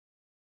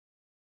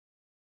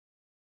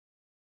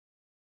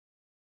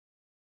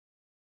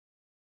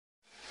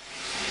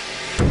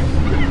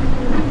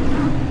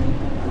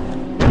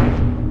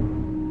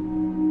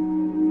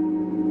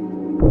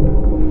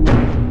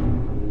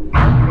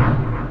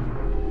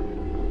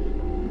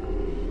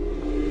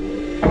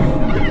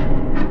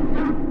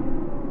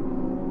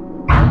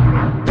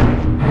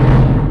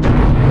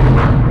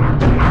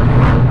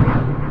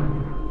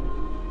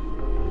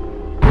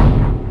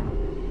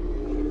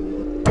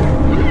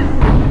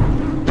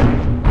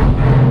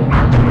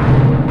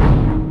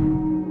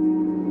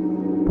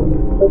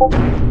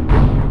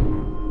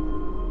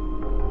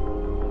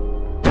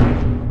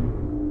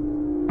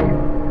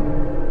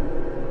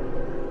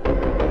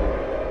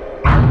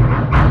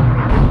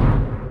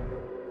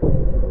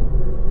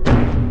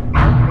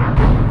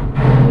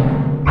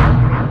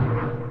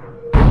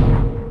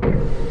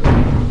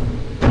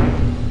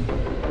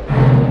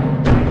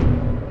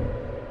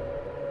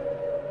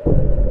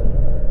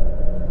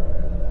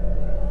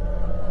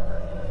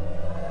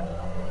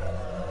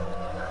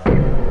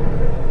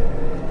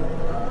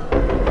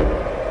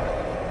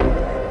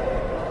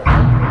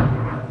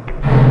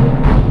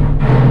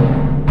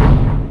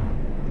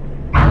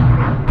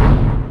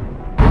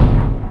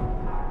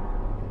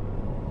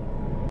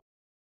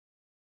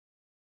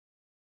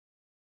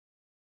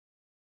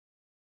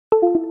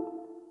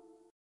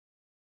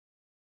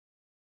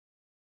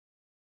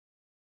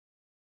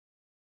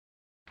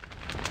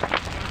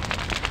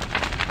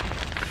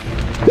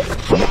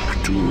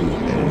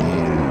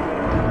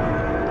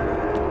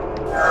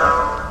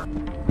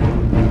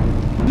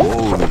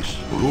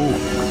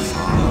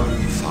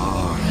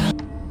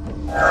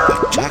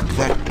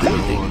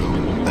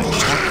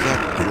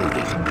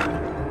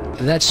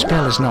That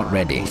spell is not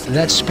ready.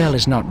 That spell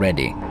is not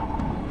ready.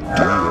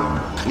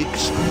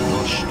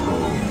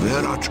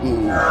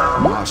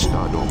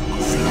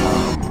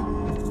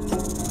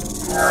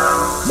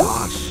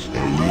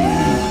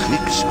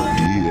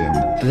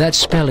 That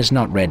spell is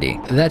not ready.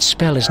 That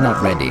spell is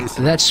not ready.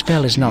 That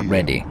spell is not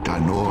ready.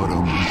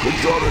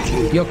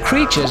 Your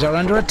creatures are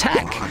under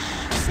attack.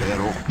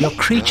 Your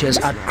creatures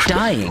are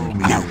dying.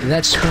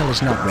 That spell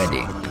is not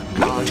ready.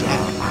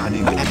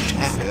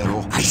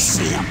 I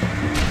see him.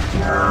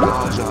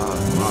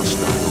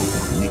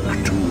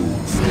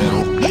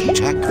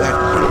 Attack that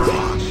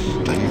building.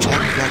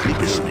 Attack that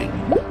listening.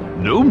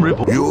 No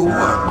ripple. You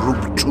are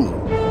group 2.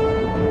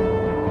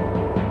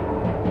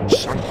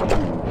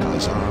 Sanctum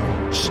Gaza.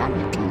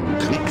 Sanctum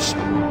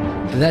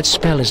Kriegsmann. That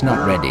spell is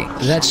not ready.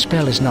 That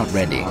spell is not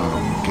ready.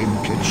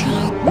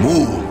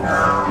 Move.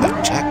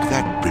 Attack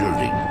that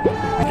building.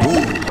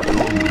 Move.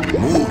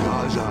 Move.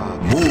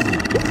 Move.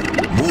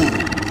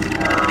 Move.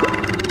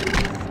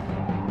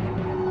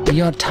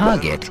 Your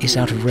target is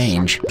out of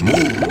range.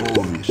 Move.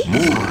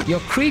 Move. Your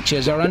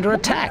creatures are under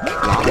attack.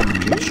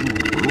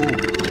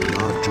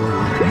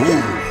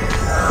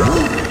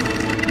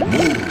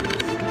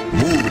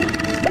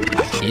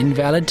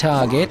 Invalid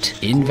target.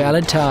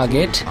 Invalid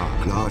target.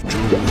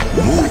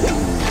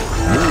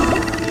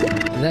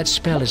 That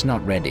spell is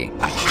not ready.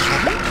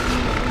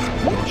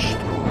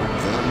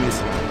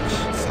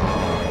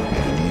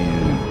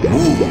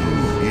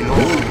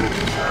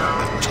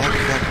 Attack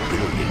that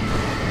building.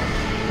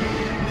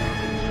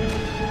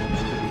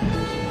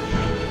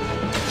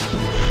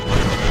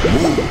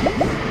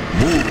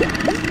 Move.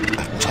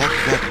 Attack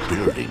that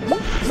building.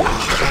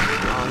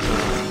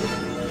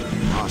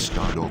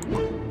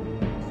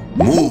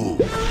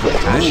 Move.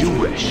 As you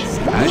wish.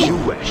 As you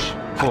wish.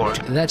 For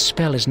That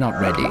spell is not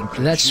ready.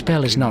 That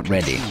spell is not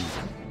ready.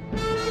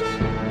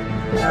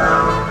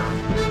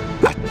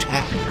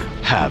 Attack.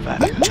 have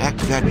at it. Attack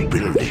that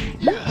building.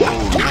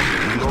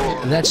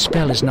 That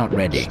spell is not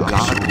ready.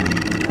 Guard me.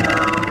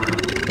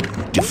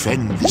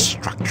 Defend this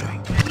structure.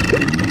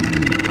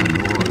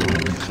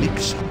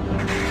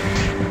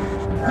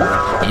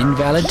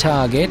 Invalid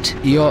target.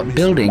 Your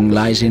building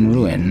lies in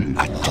ruin.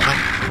 Attack.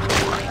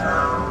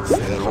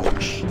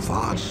 Ferox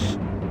Vas.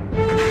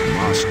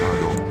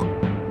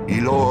 Mastadok.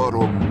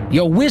 Ilorum.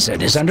 Your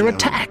wizard is under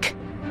attack.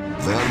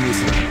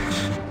 Vermithrax.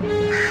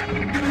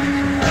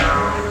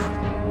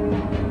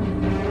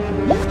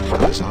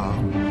 Gaza.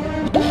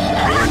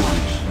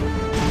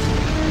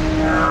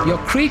 Your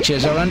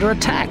creatures are under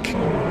attack.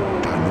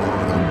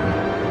 Danorum.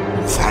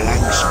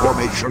 Phalanx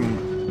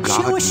formation.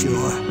 Guard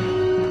Sure.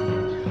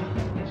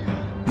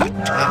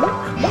 Attack.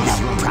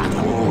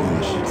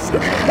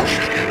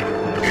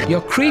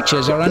 Your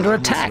creatures are under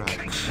attack.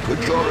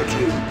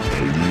 Majority.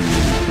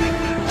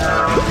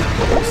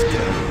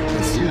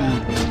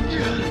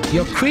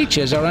 Your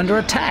creatures are under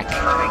attack.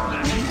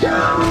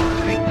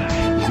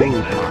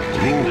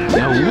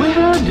 Now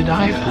where did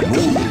I put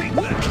them?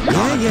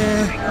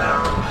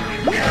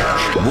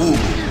 Move.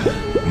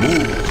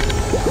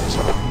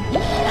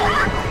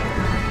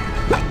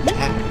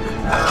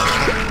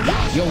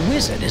 Your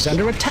wizard is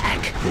under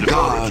attack.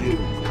 Guard.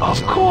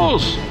 Of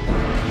course.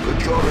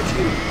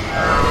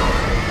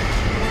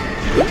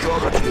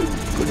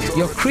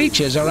 Your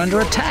creatures are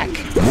under attack.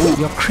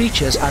 Your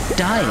creatures are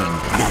dying.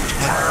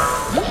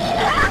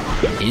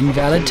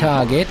 Invalid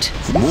target.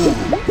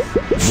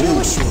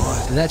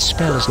 That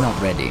spell is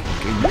not ready.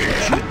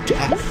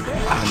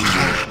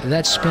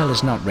 That spell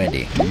is not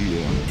ready.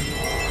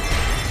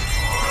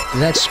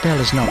 That spell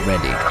is not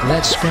ready.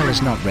 That spell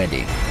is not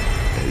ready.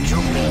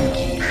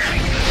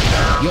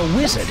 Your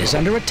wizard is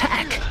under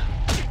attack.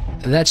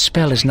 That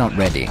spell is not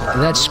ready.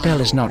 That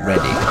spell is not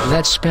ready.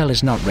 That spell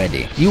is not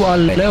ready. You are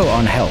low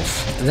on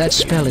health. That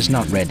spell is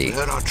not ready.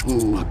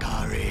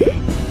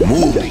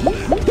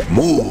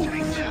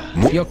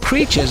 Move. Your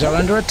creatures are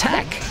under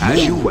attack.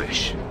 As you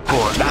wish.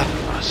 For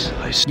Atlas,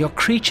 I see. Your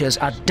creatures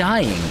are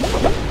dying.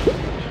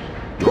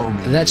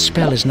 That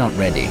spell is not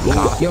ready.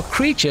 Your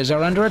creatures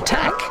are under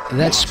attack.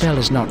 That spell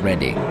is not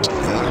ready.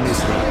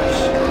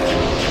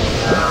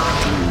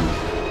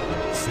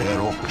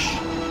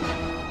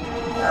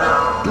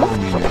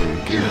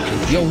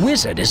 Your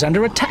wizard is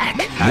under attack.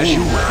 As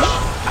you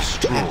wish.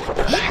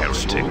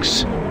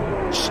 Heretics.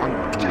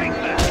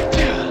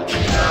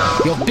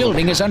 Your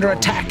building is under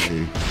attack.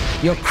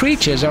 Your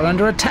creatures are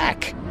under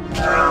attack.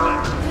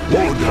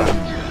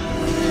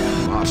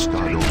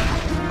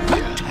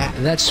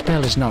 That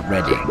spell is not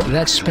ready.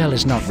 That spell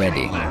is not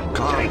ready.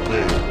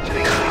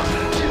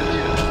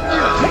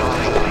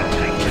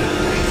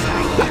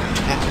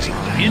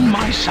 In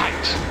my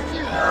sight.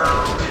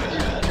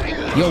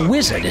 Your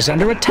wizard is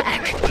under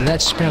attack.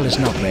 That spell is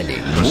not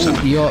ready.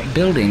 Your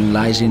building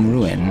lies in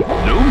ruin.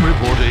 No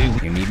reporting.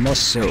 You need more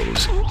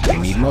souls. You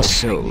need more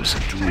souls.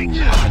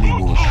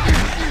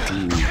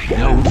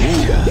 No.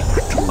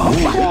 Of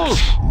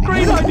course.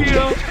 Great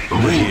idea.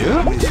 Over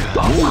here?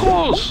 Of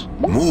course.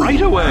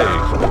 Right away.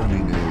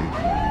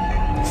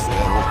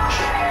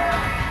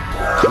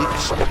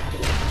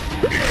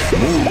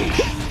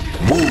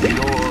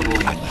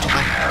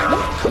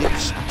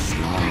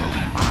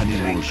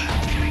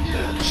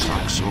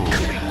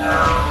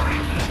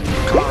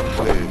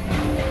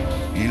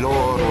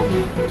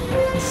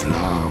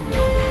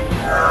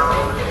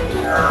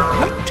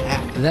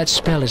 That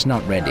spell is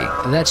not ready.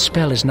 That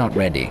spell is not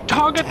ready.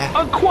 Target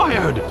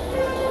acquired.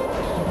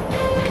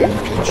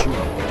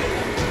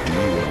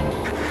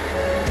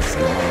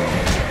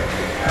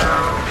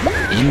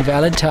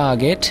 Invalid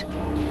target.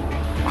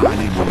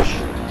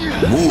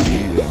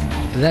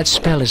 That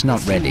spell is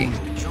not ready.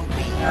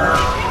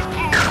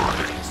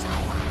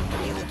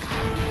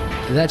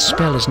 That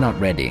spell is not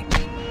ready.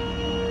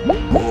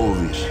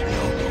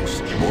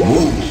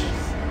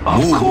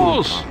 Of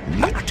course.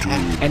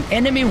 An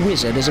enemy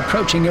wizard is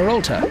approaching your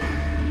altar.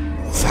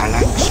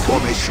 Phalanx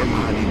formation.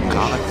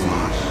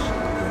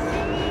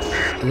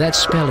 That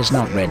spell is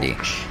not ready.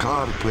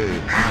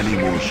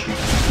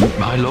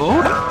 My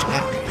lord.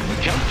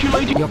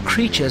 Calculating. Your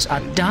creatures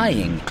are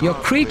dying. Your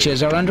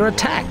creatures are under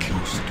attack.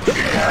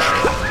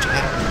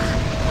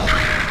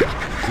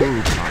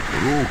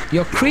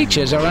 Your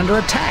creatures are under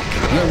attack.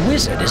 Your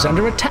wizard is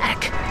under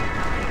attack.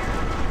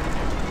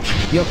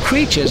 Your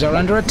creatures are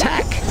under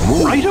attack.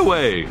 Right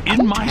away.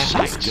 In my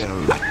sight.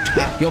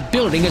 Your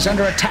building is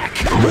under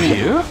attack. Over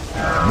here?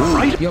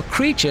 Right. Your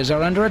creatures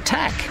are under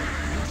attack.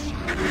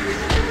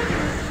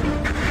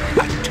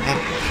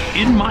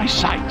 In my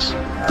sights.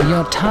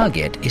 Your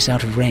target is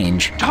out of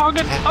range.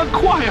 Target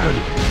acquired.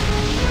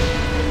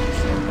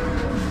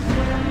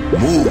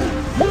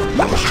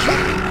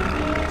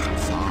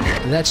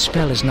 That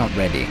spell is not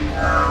ready.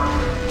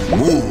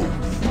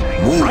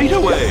 Right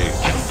away.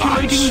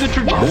 Calculating the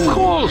trajectory. Of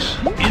course.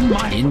 In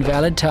my.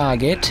 Invalid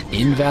target.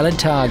 Invalid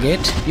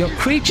target. Your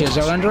creatures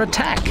are under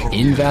attack.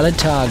 Invalid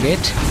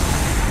target.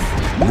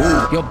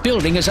 Your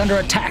building is under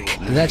attack.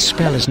 That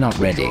spell is not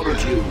ready.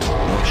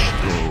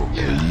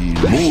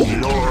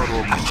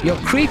 Your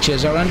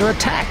creatures are under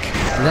attack.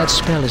 That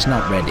spell is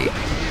not ready.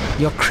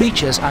 Your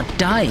creatures are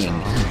dying.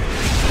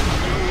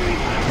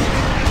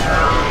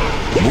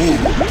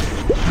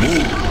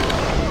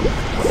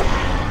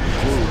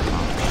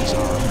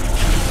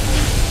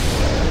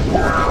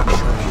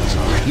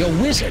 Your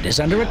wizard is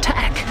under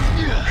attack.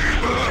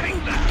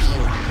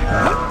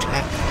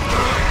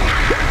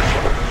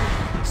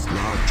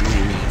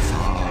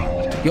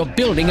 Your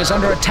building is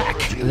under attack.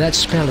 That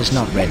spell is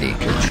not ready.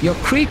 Your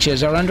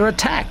creatures are under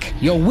attack.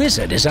 Your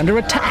wizard is under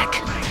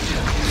attack.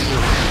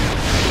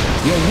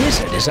 Your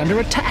wizard is under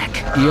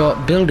attack. Your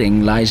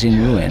building lies in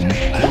ruin.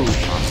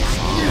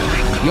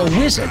 Your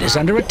wizard is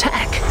under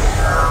attack.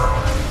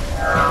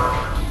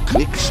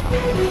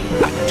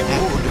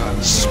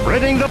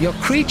 Spreading the. Your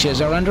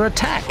creatures are under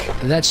attack.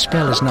 That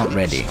spell is not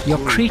ready. Your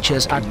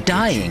creatures are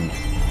dying.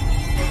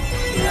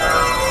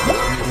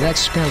 That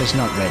spell is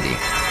not ready.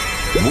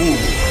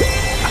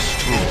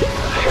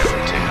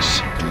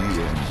 Heretics.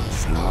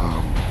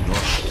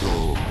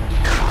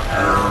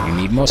 You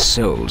need more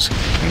souls.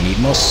 You need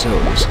more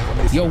souls.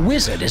 Your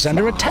wizard is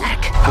under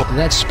attack.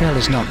 That spell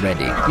is not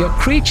ready. Your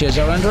creatures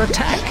are under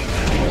attack.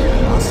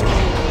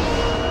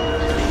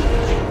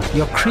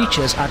 Your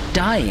creatures are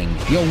dying.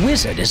 Your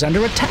wizard is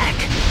under attack.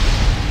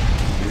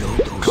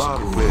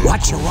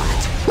 What you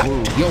want?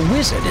 Your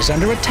wizard is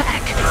under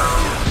attack.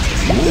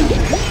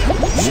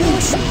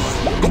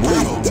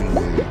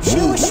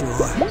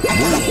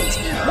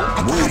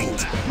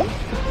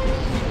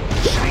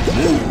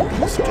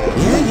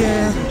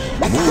 Yeah.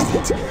 I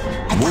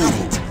got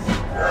it.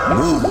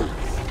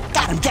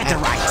 Got him, get the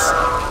rights.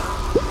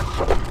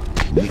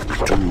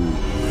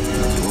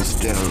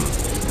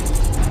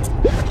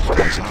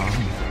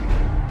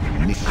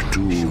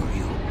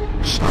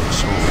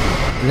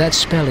 That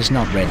spell is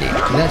not ready.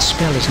 That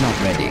spell is not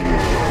ready.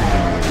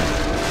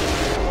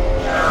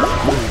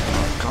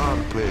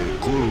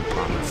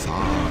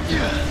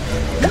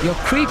 Your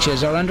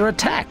creatures are under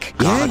attack.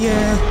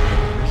 Yeah.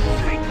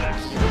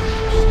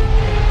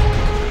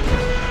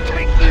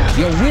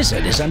 Your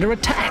wizard is under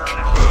attack.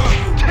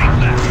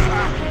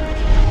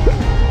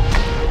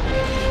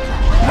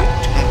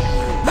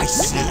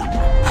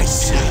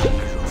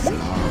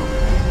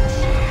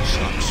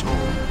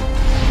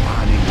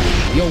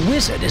 Your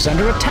wizard is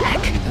under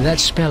attack. That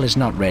spell is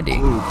not ready.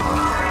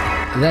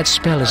 That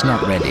spell is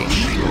not ready.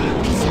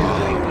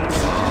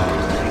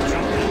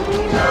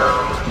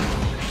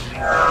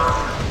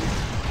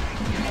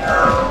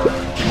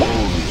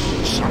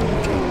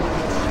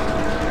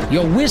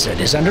 Your wizard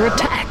is under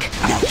attack.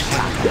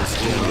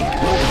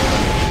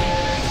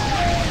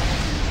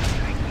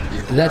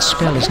 That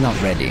spell is not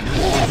ready.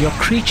 Your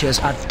creatures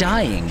are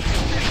dying.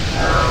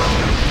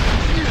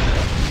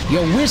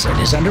 Your wizard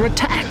is under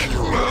attack.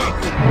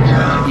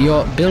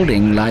 Your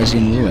building lies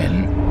in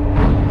ruin.